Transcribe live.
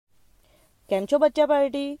કેમ છો બચ્ચા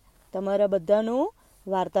પાર્ટી? તમારા બધાનું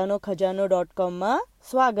વાર્તાનો ખજાનો.com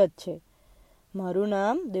સ્વાગત છે. મારું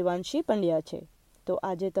નામ દેવાંશી પંડ્યા છે. તો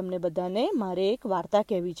આજે તમને બધાને મારે એક વાર્તા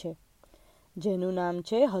કહેવી છે, જેનું નામ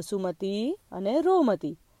છે હસુમતી અને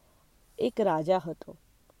રોમતી. એક રાજા હતો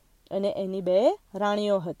અને એની બે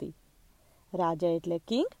રાણીઓ હતી. રાજા એટલે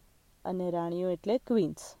કિંગ અને રાણીઓ એટલે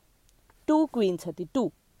ક્વીન્સ. 2 ક્વીન્સ હતી,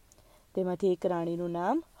 2. તેમાંથી એક રાણીનું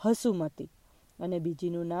નામ હસુમતી અને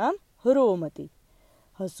બીજીનું નામ રોમતી.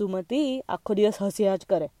 હસુમતી આખો દિવસ હસ્યા જ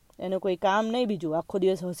કરે, એનું કોઈ કામ નહીં બીજું, આખો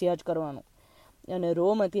દિવસ હસ્યા જ કરવાનું. અને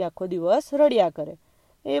રોમતી આખો દિવસ રડ્યા કરે.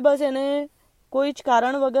 એ બસ એને કોઈ જ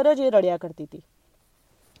કારણ વગર જ એ રડ્યા કરતી હતી.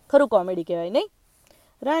 ખરું કોમેડી કહેવાય નહીં?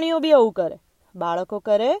 રાણીઓ બી આવું કરે. બાળકો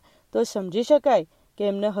કરે તો સમજી શકાય કે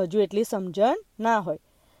એમને હજુ એટલી સમજણ ના હોય,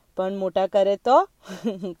 પણ મોટા કરે તો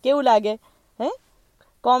કેવું લાગે?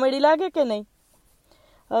 કોમેડી લાગે કે નહીં?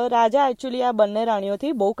 રાજા એકચ્યુઅલી આ બંને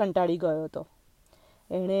રાણીઓથી બહુ કંટાળી ગયો હતો.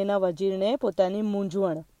 એણે એના વજીરને પોતાની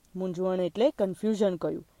મૂંઝવણ એટલે કન્ફ્યુઝન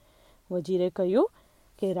કહ્યું. વજીરે કહ્યું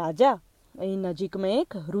કે રાજા, અહીં નજીકમાં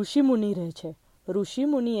એક ઋષિમુનિ રહે છે.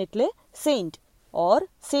 ઋષિમુનિ એટલે સેન્ટ ઓર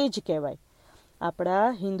સેજ કહેવાય. આપણા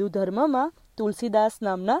હિન્દુ ધર્મમાં તુલસીદાસ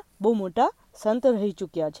નામના બહુ મોટા સંત રહી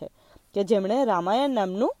ચૂક્યા છે, કે જેમણે રામાયણ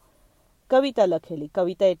નામનું કવિતા લખેલી.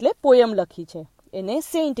 કવિતા એટલે પોયમ લખી છે, એને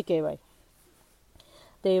સેન્ટ કહેવાય.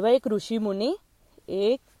 તો એવા એક ઋષિમુનિ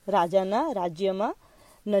એક રાજાના રાજ્યમાં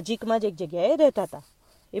નજીકમાં જ એક જગ્યાએ રહેતા હતા.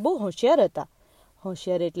 એ બહુ હોશિયાર હતા.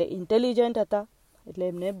 હોશિયાર એટલે ઇન્ટેલિજન્ટ હતા, એટલે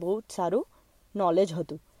એમને બહુ જ સારું નોલેજ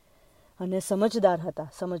હતું. અને સમજદાર હતા.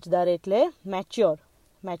 સમજદાર એટલે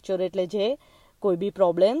મેચ્યોર એટલે જે કોઈ બી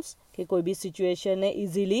પ્રોબ્લેમ્સ કે કોઈ બી સિચ્યુએશનને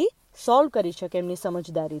ઇઝીલી સોલ્વ કરી શકે એમની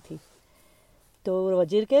સમજદારીથી. તો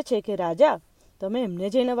વજીર કહે છે કે રાજા, તમે એમને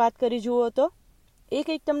જઈને વાત કરી જુઓ તો, એ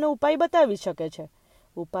કંઈક તમને ઉપાય બતાવી શકે છે.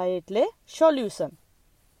 ઉપાય એટલે સોલ્યુશન.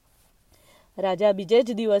 રાજા બીજે જ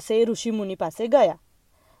દિવસે ઋષિમુનિ પાસે ગયા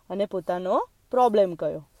અને પોતાનો પ્રોબ્લેમ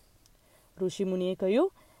કહ્યો. ઋષિમુનિએ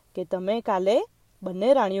કહ્યું કે તમે કાલે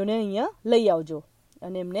બંને રાણીઓને અહીંયા લઈ આવજો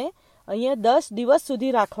અને એમને અહીંયા 10 દિવસ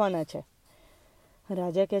સુધી રાખવાના છે.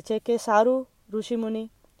 રાજા કહે છે કે સારું ઋષિમુનિ,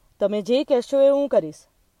 તમે જે કહેશો એ હું કરીશ,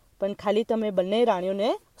 પણ ખાલી તમે બંને રાણીઓને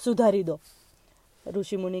સુધારી દો.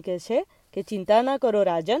 ઋષિમુનિ કહે છે કે ચિંતા ના કરો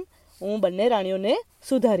રાજન, હું બંને રાણીઓને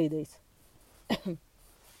સુધારી દઈશ.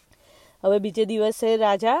 હવે બીજે દિવસે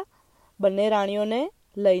રાજા બંને રાણીઓને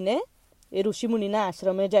લઈને એ ઋષિમુનિના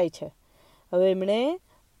આશ્રમે જાય છે. હવે એમણે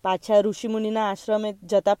પાછા ઋષિમુનિના આશ્રમે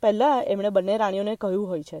જતા પહેલાં એમણે બંને રાણીઓને કહ્યું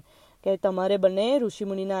હોય છે કે તમારે બંને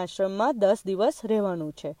ઋષિમુનિના આશ્રમમાં 10 દિવસ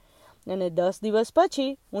રહેવાનું છે અને 10 દિવસ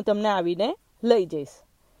પછી હું તમને આવીને લઈ જઈશ.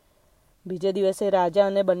 બીજે દિવસે રાજા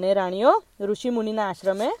અને બંને રાણીઓ ઋષિમુનિના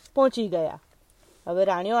આશ્રમે પહોંચી ગયા. હવે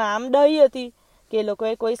રાણીઓ આમ ડહી હતી કે એ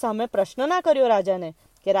લોકોએ કોઈ સામે પ્રશ્ન ના કર્યો રાજાને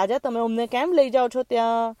કે રાજા તમે અમને કેમ લઈ જાઓ છો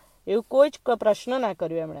ત્યાં, એવું કોઈ જ પ્રશ્ન ના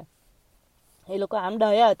કર્યો એમણે. એ લોકો આમ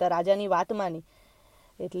ડહ્યા હતા, રાજાની વાત માની.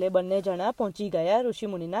 એટલે બંને જણા પહોંચી ગયા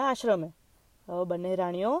ઋષિમુનિના આશ્રમે. હવે બંને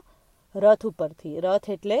રાણીઓ રથ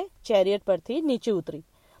એટલે ચેરિયટ પરથી નીચે ઉતરી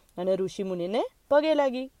અને ઋષિમુનિને પગે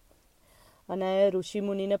લાગી. અને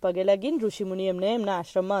ઋષિમુનિને પગે લાગીને ઋષિમુનિ એમને એમના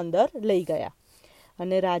આશ્રમમાં અંદર લઈ ગયા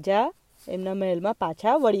અને રાજા એમના મહેલમાં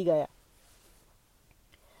પાછા વળી ગયા.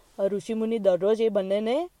 ઋષિમુનિ દરરોજ એ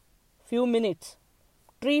બંનેને ફ્યુ મિનિટ્સ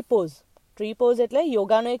ટ્રી પોઝ એટલે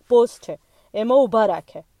યોગાનો એક પોઝ છે, એમાં ઊભા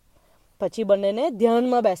રાખે. પછી બંનેને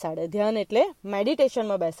ધ્યાનમાં બેસાડે. ધ્યાન એટલે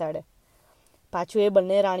મેડિટેશનમાં બેસાડે. પાછું એ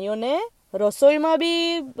બંને રાણીઓને રસોઈમાં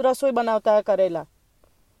બી રસોઈ બનાવતા કરેલા,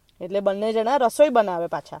 એટલે બંને જણા રસોઈ બનાવે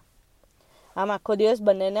પાછા. આમ આખો દિવસ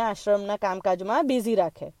બંનેને આશ્રમના કામકાજમાં બિઝી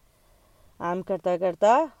રાખે. આમ કરતાં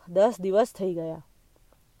કરતાં 10 દિવસ થઈ ગયા.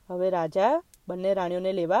 હવે રાજા બંને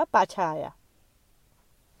રાણીઓને લેવા પાછા આવ્યા.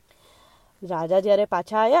 રાજા જ્યારે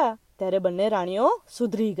પાછા આવ્યા ત્યારે બંને રાણીઓ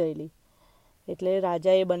સુધરી ગયેલી, એટલે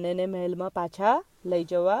રાજાએ બંનેને મહેલમાં પાછા લઈ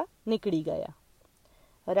જવા નીકળી ગયા.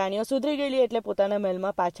 રાણીઓ સુધરી ગયેલી એટલે પોતાના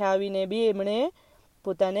મહેલમાં પાછા આવીને બી એમણે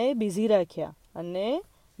પોતાને બિઝી રાખ્યા અને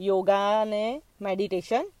યોગા અને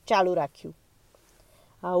મેડિટેશન ચાલુ રાખ્યું.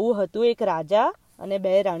 આવું હતું એક રાજા અને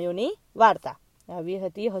 2 રાણીઓની વાર્તા. આવી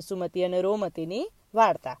હતી હસુમતી અને રોમતીની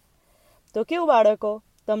વાર્તા. તો કેવું બાળકો,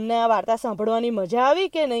 તમને આ વાર્તા સાંભળવાની મજા આવી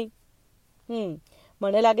કે નહીં?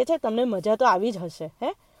 મને લાગે છે તમને મજા તો આવી જ હશે.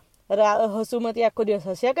 હસુમતી આખો દિવસ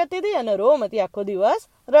હસ્યા કરતી હતી અને રોમતી આખો દિવસ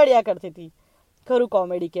રડ્યા કરતી હતી. ખરું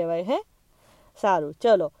કોમેડી કહેવાય. સારું,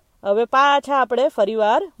 ચલો હવે પાછા આપણે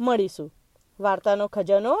ફરીવાર મળીશું વાર્તાનો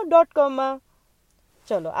ખજાનો.com.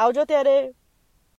 ચલો આવજો ત્યારે.